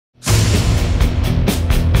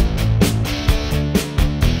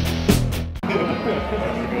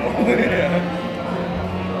Hey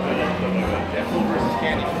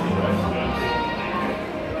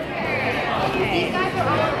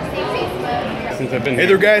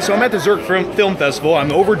there guys, so I'm at the Zurich Film Festival.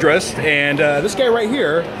 I'm overdressed, and this guy right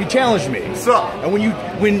here, he challenged me. What's up? And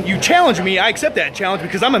when you challenge me, I accept that challenge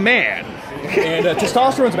because I'm a man. And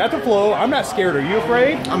testosterone's about to flow. I'm not scared. Are you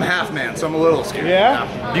afraid? I'm a half man, so I'm a little scared.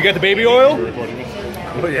 Yeah? You got the baby oil?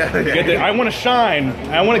 Oh, yeah. I want to shine.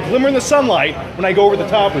 I want to glimmer in the sunlight when I go over the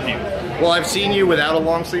top with you. Well, I've seen you without a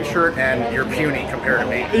long sleeve shirt, and you're puny compared to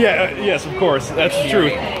me. Yeah, yes, of course. That's the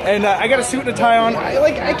truth. And I got a suit and a tie on.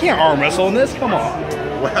 I can't arm wrestle in this. Come on.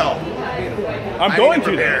 Well, I'm going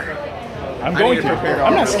to there. I'm going to.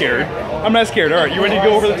 I'm not scared. I'm not scared. All right, you ready to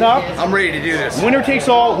go over the top? I'm ready to do this. Winner takes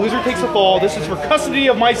all, loser takes the fall. This is for custody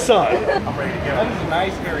of my son. I'm ready to go. That is a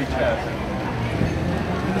nice hairy chest.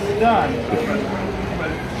 This is done.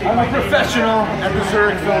 I'm a professional at the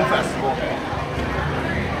Zurich Film Festival.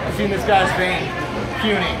 I've seen this guy's vein.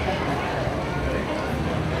 Puny.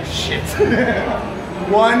 Shit.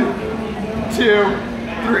 1, 2,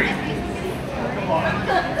 3. Come on.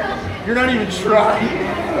 You're not even trying.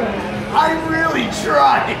 I really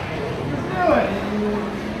tried. Do it.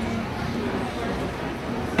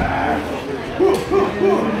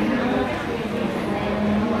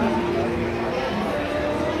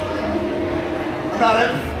 I'm not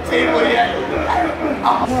at the table yet.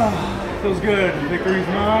 Feels good. Victory's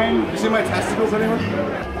mine. You see my testicles anywhere?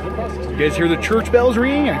 You guys hear the church bells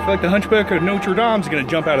ringing? I feel like the Hunchback of Notre Dame is going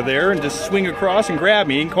to jump out of there and just swing across and grab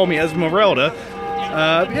me and call me Esmeralda.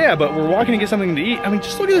 Yeah, but we're walking to get something to eat. I mean,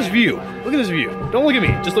 just look at this view. Look at this view. Don't look at me.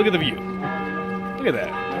 Just look at the view. Look at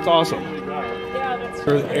that. That's awesome.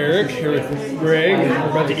 Here with Eric, here with Greg.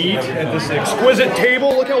 We're about to eat at this exquisite table.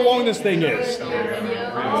 Look how long this thing is. It's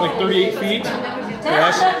like 38 feet.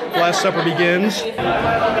 Last supper begins.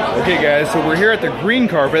 Okay guys, so we're here at the green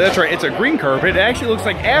carpet. That's right, it's a green carpet. It actually looks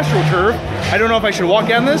like AstroTurf. I don't know if I should walk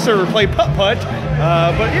down this or play putt-putt,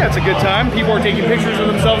 but yeah, it's a good time. People are taking pictures of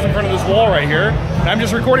themselves in front of this wall right here. And I'm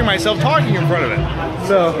just recording myself talking in front of it.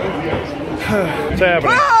 So, it's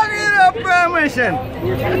happening. Fuck it up, permission!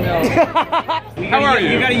 How are you?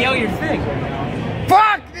 You gotta yell your thing.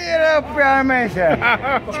 Fuck it up, permission!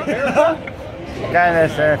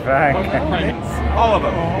 Dinosaur fuck. All of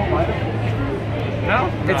them. No?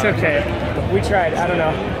 It's okay. We tried. I don't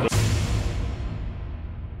know.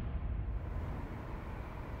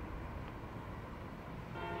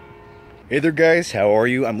 Hey there guys, how are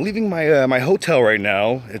you? I'm leaving my my hotel right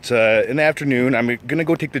now. It's in the afternoon. I'm gonna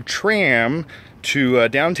go take the tram to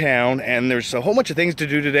downtown, and there's a whole bunch of things to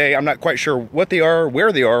do today. I'm not quite sure what they are,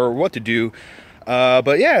 where they are, or what to do.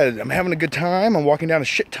 But yeah, I'm having a good time. I'm walking down a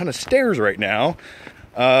shit ton of stairs right now.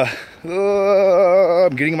 I'm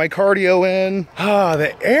getting my cardio in.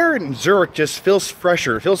 The air in Zurich just feels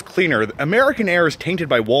fresher, feels cleaner. American air is tainted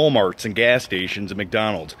by Walmarts and gas stations and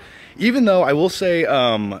McDonald's. Even though I will say,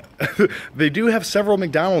 they do have several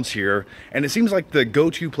McDonald's here, and it seems like the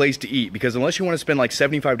go-to place to eat, because unless you want to spend like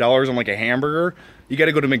 $75 on like a hamburger, you got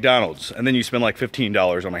to go to McDonald's, and then you spend like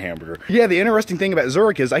 $15 on a hamburger. Yeah, the interesting thing about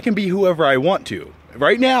Zurich is I can be whoever I want to.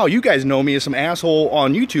 Right now, you guys know me as some asshole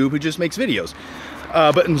on YouTube who just makes videos.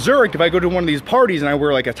 But in Zurich, if I go to one of these parties and I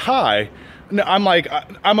wear like a tie, I'm like,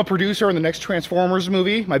 I'm a producer in the next Transformers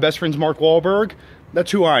movie. My best friend's Mark Wahlberg. That's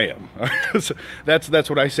who I am. That's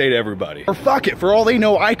what I say to everybody. Or fuck it, for all they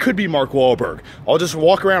know, I could be Mark Wahlberg. I'll just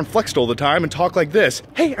walk around flexed all the time and talk like this.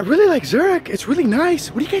 Hey, I really like Zurich. It's really nice.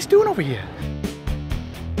 What are you guys doing over here?